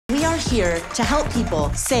here to help people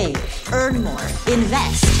save, earn more,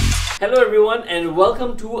 invest. Hello everyone and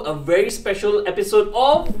welcome to a very special episode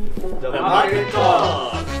of The Market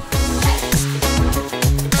Talk.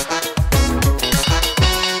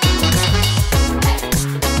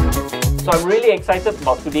 So I'm really excited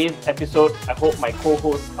about today's episode. I hope my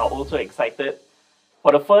co-hosts are also excited.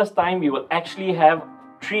 For the first time, we will actually have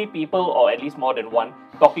 3 people, or at least more than one,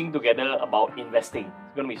 talking together about investing.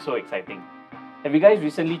 It's going to be so exciting. Have you guys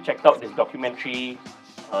recently checked out this documentary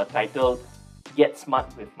titled Get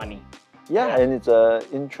Smart with Money? Yeah, and it's an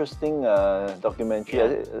interesting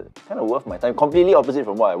documentary. Kind of worth my time. Completely opposite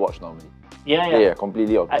from what I watch normally. Yeah,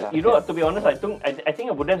 completely opposite. To be honest, I think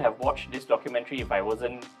I wouldn't have watched this documentary if I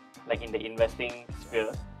wasn't like in the investing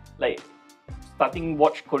sphere. Like starting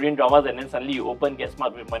watch Korean dramas and then suddenly you open Get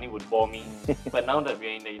Smart with Money would bore me. But now that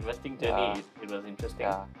we're in the investing journey, it was interesting.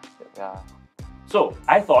 Yeah. So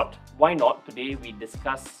I thought, why not today we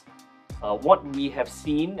discuss what we have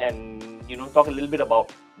seen and talk a little bit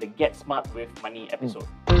about the Get Smart with Money episode.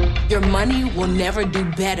 Your money will never do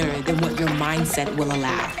better than what your mindset will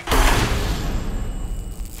allow.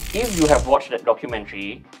 If you have watched that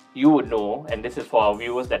documentary, you would know, and this is for our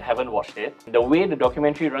viewers that haven't watched it, the way the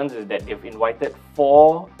documentary runs is that they've invited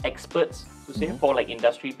 4 experts, to say, 4 like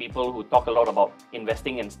industry people who talk a lot about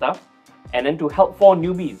investing and stuff, and then to help 4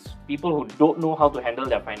 newbies, people who don't know how to handle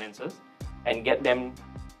their finances, and get them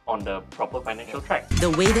on the proper financial track. The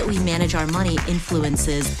way that we manage our money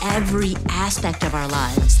influences every aspect of our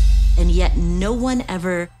lives, and yet no one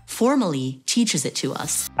ever formally teaches it to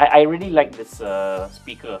us. I really like this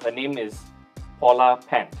speaker. Her name is Paula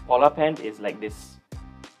Pant. Paula Pant is like this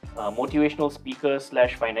motivational speaker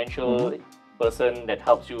 / financial person that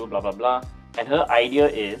helps you, blah, blah, blah. And her idea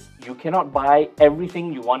is you cannot buy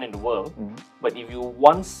everything you want in the world, but if you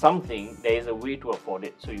want something, there is a way to afford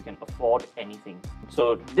it. So you can afford anything.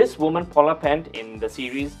 So this woman, Paula Pant, in the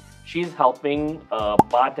series, she's helping a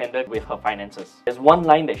bartender with her finances. There's one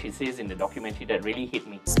line that she says in the documentary that really hit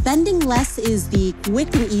me. Spending less is the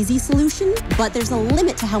quick and easy solution, but there's a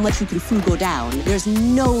limit to how much you can frugal down. There's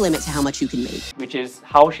no limit to how much you can make. Which is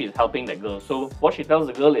how she's helping that girl. So what she tells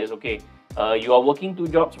the girl is, okay, you are working 2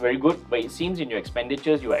 jobs, very good, but it seems in your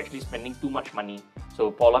expenditures, you are actually spending too much money. So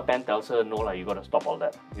Paula Pan tells her, no, you got to stop all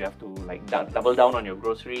that. You have to like double down on your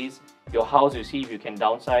groceries. Your house, you see if you can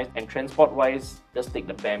downsize. And transport-wise, just take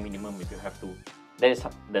the bare minimum if you have to. That is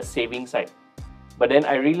the saving side. But then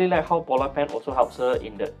I really like how Paula Pan also helps her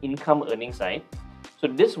in the income earning side. So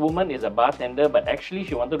this woman is a bartender, but actually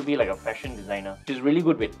she wanted to be like a fashion designer. She's really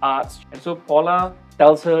good with arts. And so Paula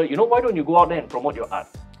tells her, why don't you go out there and promote your art?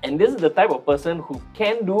 And this is the type of person who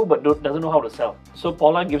can do but doesn't know how to sell. So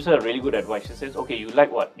Paula gives her a really good advice. She says, okay, you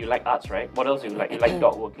like what? You like arts, right? What else do you like? You like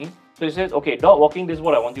dog walking? So she says, okay, dog walking, this is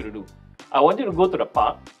what I want you to do. I want you to go to the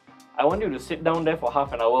park. I want you to sit down there for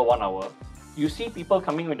half an hour, 1 hour. You see people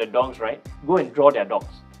coming with the dogs, right? Go and draw their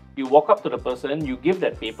dogs. You walk up to the person, you give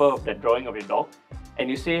that paper of that drawing of your dog, and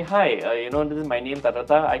you say, hi, this is my name,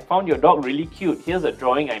 ta-ta-ta. I found your dog really cute. Here's a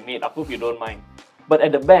drawing I made. I hope you don't mind. But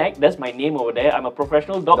at the back, that's my name over there. I'm a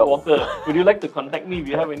professional dog walker. Would you like to contact me if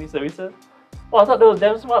you have any services? Oh, I thought that was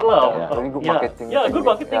damn smart lah. Very good marketing. Yeah, good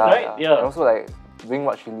marketing, right? Yeah. And also like doing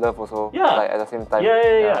what she loves also. Yeah. Like at the same time.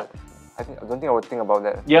 Yeah. I don't think I would think about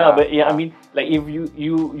that. I mean, like if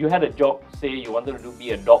you had a job, say you wanted to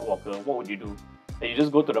be a dog walker, what would you do? Like you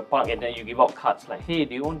just go to the park and then you give out cards like, hey,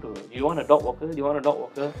 do you want a dog walker? Do you want a dog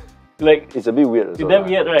walker? Like, it's a bit weird. It's damn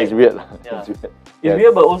weird, right? It's weird. Yeah. It's weird. It's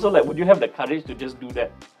weird, but also like, would you have the courage to just do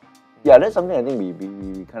that? Yeah, that's something I think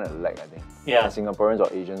we kind of lack, I think. Yeah. As Singaporeans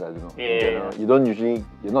or Asians, I don't know. Yeah. You don't usually,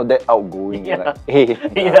 you're not that outgoing. Yeah. You're like, hey.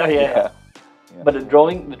 Yeah. But the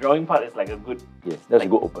drawing part is like a good... Yes, that's a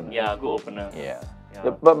good opener. Yeah, good opener. Yeah.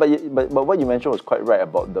 But what you mentioned was quite right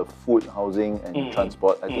about the food, housing and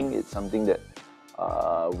transport. I think it's something that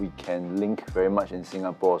we can link very much in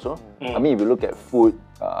Singapore also. I mean, if you look at food,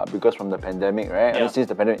 because from the pandemic, right? I mean, since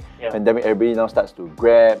the pandemic, everybody now starts to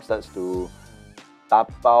grab, starts to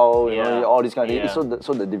tapao, all these kind of things.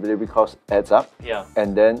 So the delivery cost adds up. Yeah.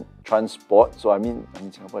 And then transport. So I mean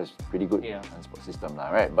Singapore is pretty good transport system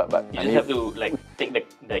now, right? But you just have to like take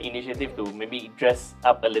the initiative to maybe dress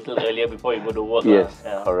up a little earlier before you go to work. Yes,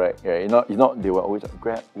 correct. Yeah, you're not. They were always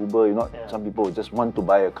Grab, Uber. Some people just want to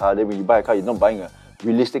buy a car. Then when you buy a car, you're not buying a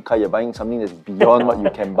realistic car. You're buying something that's beyond what you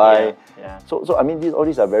can buy. So I mean, all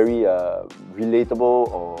these are very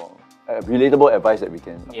relatable advice that we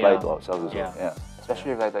can apply to ourselves as well. Yeah.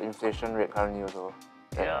 Especially with like the inflation rate currently also.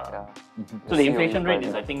 So the inflation rate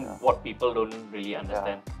is, I think, what people don't really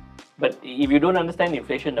understand. But if you don't understand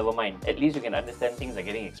inflation, never mind. At least you can understand things are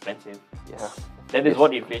getting expensive. Yeah. That is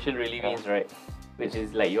what inflation really means, right? which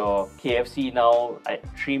is like your KFC now.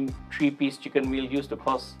 Three-piece chicken meal used to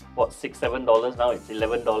cost what, $6-7. Now it's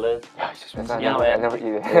 $11. Yeah, it's expensive. I Yeah, never man.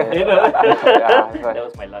 eat it. You know? Yeah, it's That like,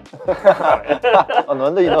 was my lunch. Oh, no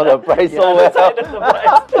wonder you know the price so That's well.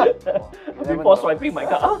 the price. Before swiping my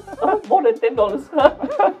card, more than $10.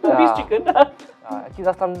 Two-piece chicken. actually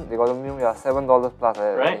last time they got a meal, yeah, $7 plus.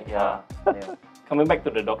 Right? Yeah. Coming back to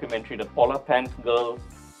the documentary, the polar pant girl,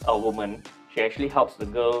 a woman, she actually helps the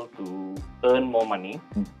girl to earn more money.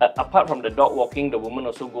 Apart from the dog walking, the woman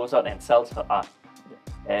also goes out and sells her art.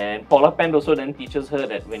 And polar pant also then teaches her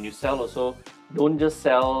that when you sell also, don't just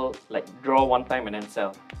sell, like draw one time and then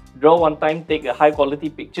sell. Draw one time, take a high quality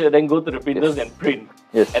picture, then go to the printers and print.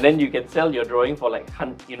 Yes. And then you can sell your drawing for like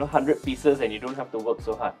 100 pieces and you don't have to work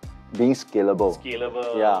so hard. Being scalable.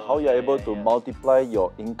 Scalable. Yeah, how you're able to multiply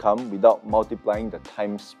your income without multiplying the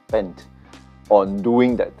time spent on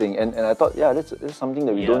doing that thing. And I thought, yeah, that's something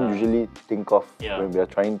that we don't usually think of when we are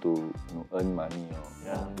trying to earn money.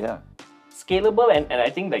 Or, Scalable, and I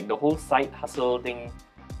think like the whole side hustle thing,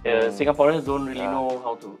 Singaporeans don't really know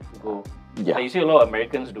how to go. Yeah. Like you see a lot of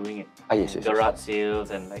Americans doing it. Yes. Garage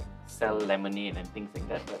sales and like sell lemonade and things like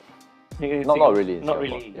that. But Not really. in Not Singapore.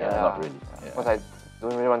 really. Yeah, not really. Because I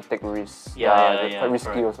don't really want to take risks. Yeah, they're quite risky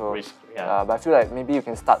correct. also. Risk, yeah. But I feel like maybe you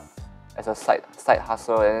can start as a side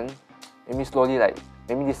hustle, and then maybe slowly, like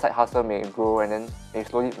maybe this side hustle may grow, and then may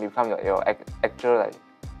slowly become your actual like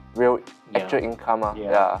real actual income.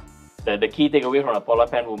 The key takeaway from the polar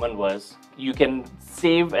pant woman was you can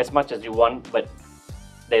save as much as you want, but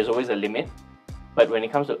there's always a limit. But when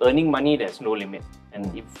it comes to earning money, there's no limit.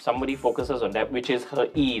 And if somebody focuses on that, which is her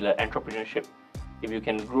the entrepreneurship, if you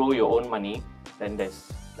can grow your own money, then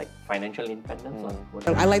there's like financial independence.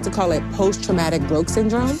 I like to call it post-traumatic broke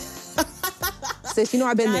syndrome. Sis, you know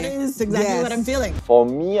I've been there. That is exactly what I'm feeling. For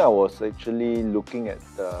me, I was actually looking at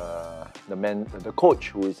the coach,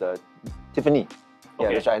 who is Tiffany.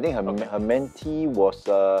 Yeah, that's right. I think her mentee was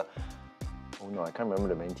oh no, I can't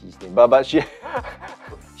remember the mentee's name. But she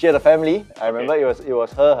she had a family. I remember it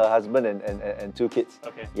was her husband, and 2 kids.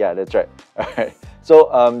 Okay. Yeah, that's right. Alright. So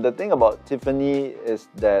the thing about Tiffany is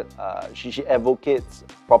that she advocates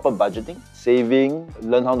proper budgeting, saving,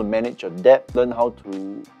 learn how to manage your debt, learn how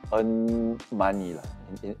to earn money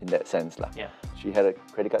in that sense. Yeah. She had a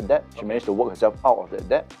credit card debt. She managed to work herself out of that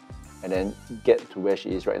debt and then get to where she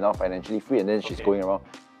is right now, financially free, and then she's going around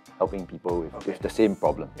helping people with the same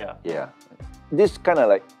problem. Yeah. This kind of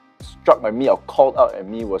like struck by me or called out at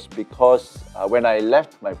me was because when I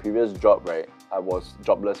left my previous job, right, I was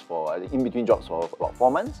jobless for, I think, in between jobs for about 4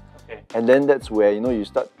 months. And then that's where, you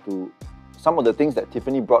start to, some of the things that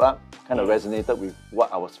Tiffany brought up kind of resonated with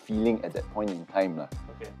what I was feeling at that point in time.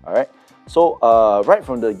 All right. So right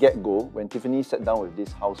from the get-go, when Tiffany sat down with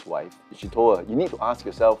this housewife, she told her, you need to ask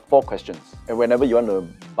yourself 4 questions. And whenever you want to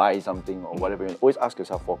buy something or whatever, you always ask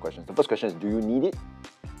yourself 4 questions. The first question is, do you need it?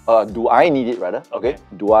 Do I need it rather? Okay.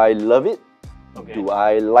 Do I love it? Do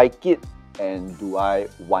I like it? And do I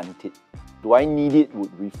want it? Do I need it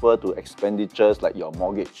would refer to expenditures like your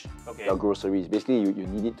mortgage, your groceries. Basically, you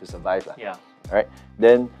need it to survive. Yeah. Right?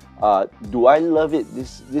 Then, do I love it?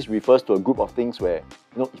 This refers to a group of things where,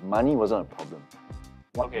 if money wasn't a problem,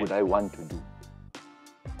 what would I want to do?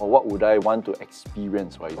 Or what would I want to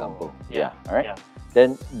experience, for example? All right?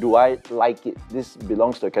 Then, do I like it? This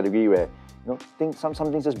belongs to a category where, some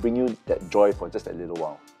things just bring you that joy for just a little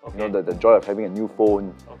while. The joy of having a new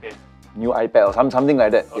phone, new iPad or something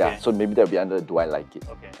like that. Yeah, so maybe that'll be under do I like it.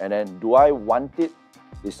 And then do I want it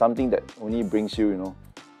is something that only brings you,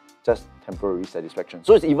 just temporary satisfaction.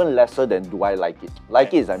 So it's even lesser than do I like it.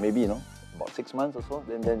 Like it is like maybe, about 6 months or so,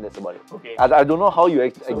 then that's about it. I don't know how you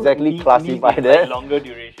exactly classify that. Like longer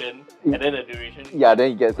duration, and then the duration. Yeah,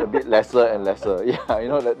 then it gets a bit lesser and lesser. Yeah,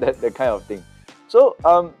 that kind of thing. So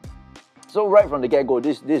so right from the get-go,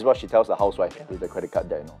 this is what she tells the housewife with the credit card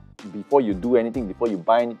debt. Before you do anything, before you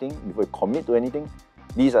buy anything, before you commit to anything,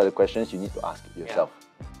 these are the questions you need to ask yourself.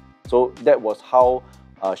 So that was how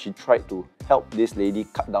she tried to help this lady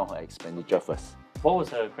cut down her expenditure first. What was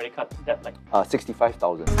her credit card debt like?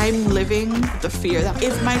 65,000. I'm living the fear that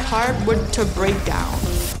if my heart were to break down,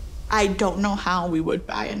 I don't know how we would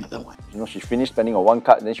buy another one. She finished spending on one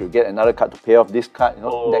card, and then she would get another card to pay off this card,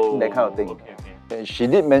 that kind of thing. And she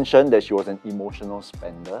did mention that she was an emotional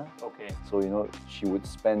spender. So, she would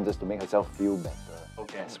spend just to make herself feel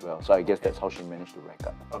better as well. So I guess that's how she managed to rack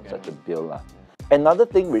up such a bill. Another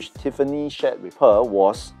thing which Tiffany shared with her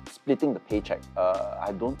was splitting the paycheck.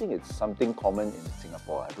 I don't think it's something common in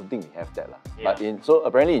Singapore. I don't think we have that. But so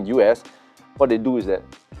apparently in US, what they do is that,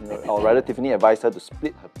 or rather Tiffany advised her to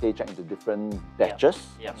split her paycheck into different batches.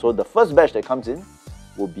 So the first batch that comes in,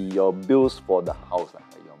 will be your bills for the house, like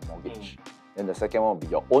your mortgage. Then the second one will be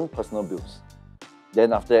your own personal bills.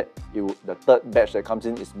 Then after that, the third batch that comes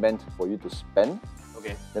in is meant for you to spend.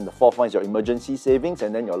 Okay. Then the fourth one is your emergency savings,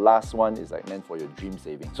 and then your last one is like meant for your dream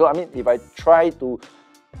savings. So I mean, if I try to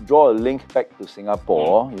draw a link back to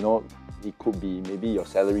Singapore, you know, it could be maybe your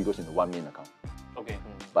salary goes into one main account. Okay.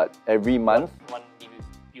 But every month, One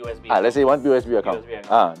USB. let's say one POSB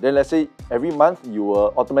account. Then let's say every month you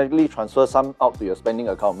will automatically transfer some out to your spending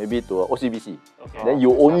account, maybe to a OCBC. Okay. Then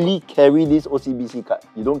you only carry this OCBC card.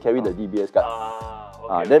 You don't carry the DBS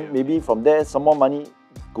card. Then maybe from there some more money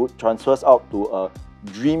transfers out to a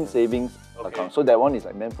dream savings account. So that one is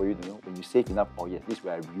like meant for you to know when you save enough. Oh yes, this is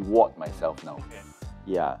where I reward myself now. Okay.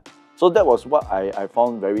 Yeah. So that was what I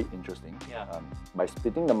found very interesting. Yeah. By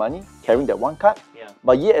splitting the money, carrying that one card,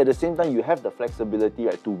 but yet at the same time you have the flexibility,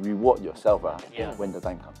 right, to reward yourself when the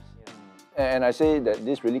time comes. And I say that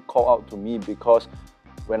this really called out to me because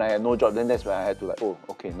when I had no job, then that's where I had to like, oh,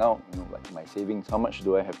 okay, now like my savings, how much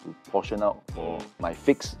do I have to portion out for my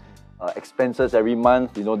fixed expenses every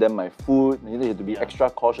month? Then my food. You have to be extra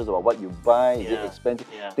cautious about what you buy. Is it expensive?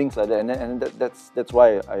 Things like that. And that's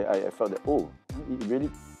why I felt that it really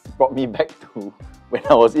brought me back to when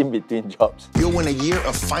I was in between jobs. You'll win a year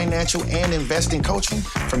of financial and investing coaching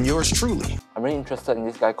from yours truly. I'm really interested in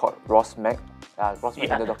this guy called Ross Mack. Ross Mack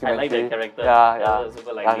in the documentary. I like that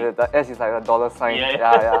character. The S is like a dollar sign.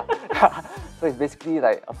 So he's basically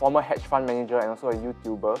like a former hedge fund manager and also a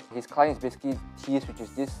YouTuber. His client is basically Tease, which is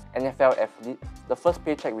this NFL athlete. The first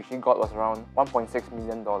paycheck which he got was around $1.6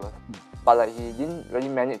 million. But like he didn't really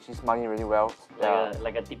manage his money really well.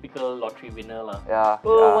 Like a typical lottery winner.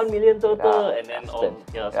 1 million total and then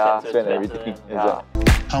spend everything.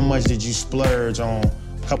 How much did you splurge on a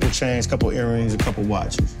couple chains, couple earrings, a couple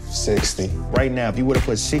watches? 60. Right now, if you would have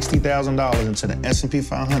put $60,000 into the S&P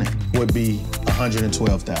 500, would be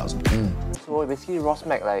 $112,000. So basically, Ross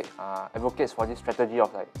Mack advocates for this strategy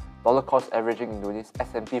of like dollar cost averaging into this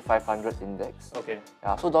S&P 500 index. Okay.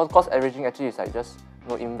 So dollar cost averaging actually is like just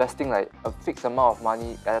investing like a fixed amount of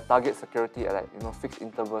money at a target security at like fixed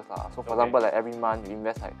intervals. So for example, like every month you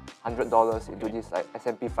invest like $100 into this like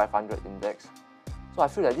S&P 500 index. So I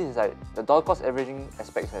feel like this is like the dollar cost averaging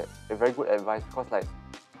aspect is like a very good advice because like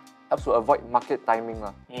helps to avoid market timing.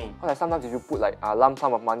 Because like sometimes if you put like a lump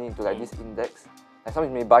sum of money into like this index, like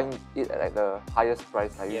sometimes you may buy it at like the highest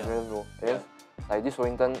price, like you don't know. And then, like this will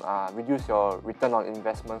in turn reduce your return on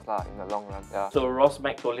investments in the long run. So Ross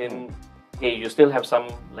Mack told him, hey, you still have some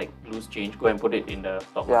like loose change, go and put it in the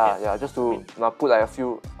stock market. Just to put like a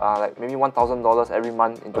few, like maybe $1,000 every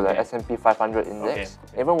month into the S&P 500 index.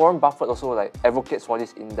 Even Warren Buffett also like advocates for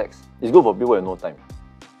this index. It's good for people who have no time.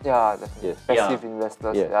 Yeah, definitely. Passive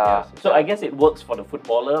investors. So I guess it works for the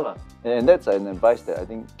footballer. And that's an advice that I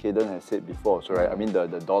think Cayden has said before. So right, I mean the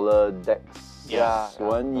dollar DEX.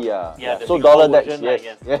 One. So dollar DEX.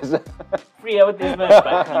 Yes. Free advertisement,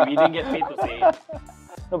 but we didn't get paid to say it.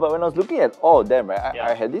 No, but when I was looking at all of them, right,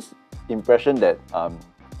 I had this impression that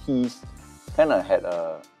he's kind of had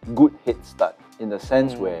a good head start in the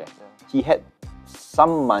sense where he had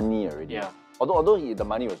some money already. Although the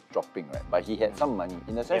money was dropping, right, but he had some money.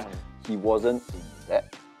 In a sense, he wasn't in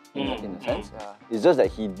debt, in a sense. It's just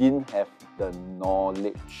that he didn't have the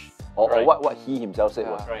knowledge. Or what he himself said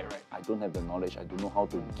was, I don't have the knowledge, I don't know how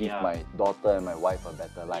to give my daughter and my wife a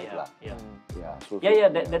better life.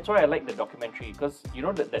 That's why I like the documentary, because you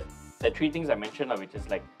know that the three things I mentioned, which is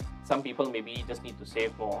like some people maybe just need to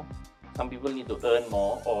save more, some people need to earn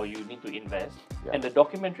more, or you need to invest. And the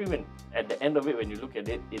documentary, when at the end of it, when you look at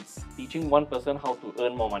it, it's teaching one person how to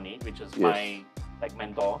earn more money, which is my like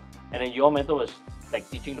mentor, and then your mentor was like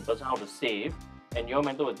teaching the person how to save, and your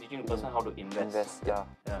mentor was teaching the person how to invest.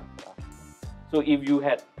 So if you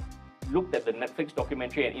had looked at the Netflix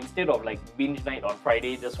documentary and instead of like binge night on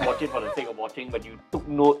Friday, just watch it for the sake of watching, but you took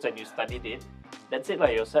notes and you studied it, that's it,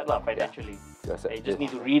 you're set financially. You just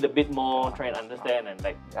need to read a bit more, try and understand, and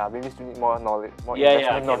like maybe you need more knowledge, more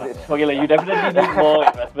investment knowledge. Okay, you definitely need more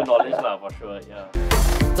investment knowledge for sure.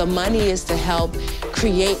 The money is to help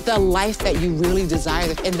create the life that you really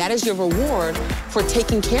desire, and that is your reward for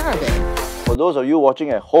taking care of it. For those of you watching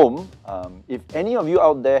at home, if any of you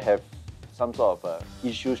out there have some sort of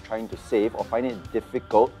issues trying to save or find it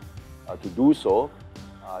difficult to do so,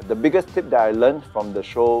 the biggest tip that I learned from the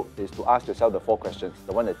show is to ask yourself the 4 questions,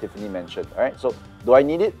 the one that Tiffany mentioned. Alright, so do I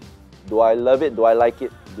need it? Do I love it? Do I like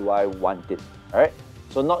it? Do I want it? Alright,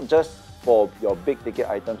 so not just for your big ticket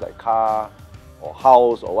items like car or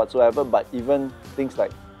house or whatsoever, but even things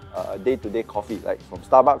like day-to-day coffee, like from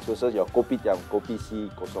Starbucks versus your kopitiam, kopi C,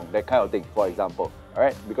 kosong, that kind of thing, for example.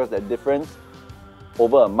 Alright, because that difference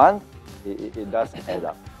over a month it does add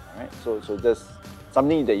up. All right, so just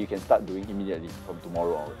something that you can start doing immediately from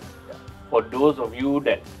tomorrow onwards. Yeah. For those of you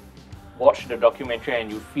that watch the documentary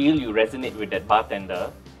and you feel you resonate with that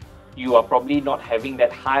bartender, you are probably not having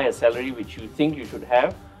that higher salary which you think you should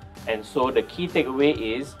have, and so the key takeaway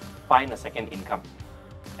is find a second income.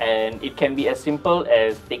 And it can be as simple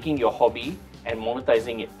as taking your hobby and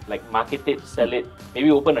monetizing it, like market it, sell it,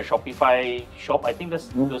 maybe open a Shopify shop. I think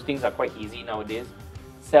those things are quite easy nowadays.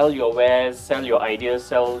 Sell your wares, sell your ideas,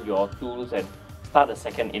 sell your tools, and start a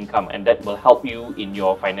second income, and that will help you in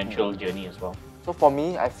your financial journey as well. So for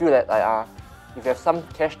me, I feel that if you have some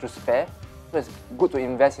cash to spare, so it's good to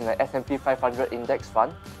invest in the S&P 500 index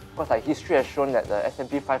fund, because history has shown that the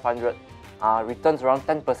S&P 500 returns around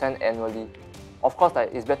 10% annually. Of course,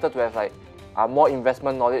 it's better to have more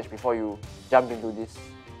investment knowledge before you jump into this.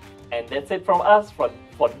 And that's it from us for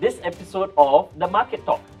this episode of The Market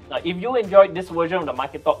Talk. Now, if you enjoyed this version of The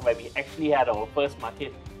Market Talk where we actually had our first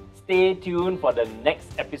market, stay tuned for the next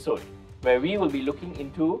episode where we will be looking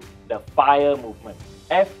into the FIRE movement.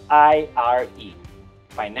 FIRE.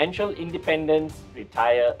 Financial Independence,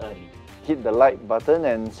 Retire Early. Hit the like button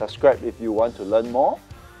and subscribe if you want to learn more.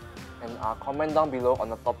 And comment down below on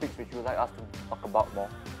the topics which you'd like us to talk about more.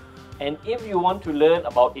 And if you want to learn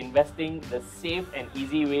about investing the safe and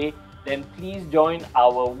easy way, then please join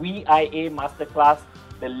our VIA Masterclass.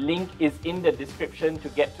 The link is in the description to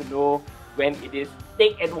get to know when it is.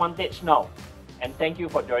 Take advantage now. And thank you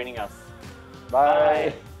for joining us.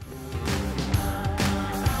 Bye. Bye.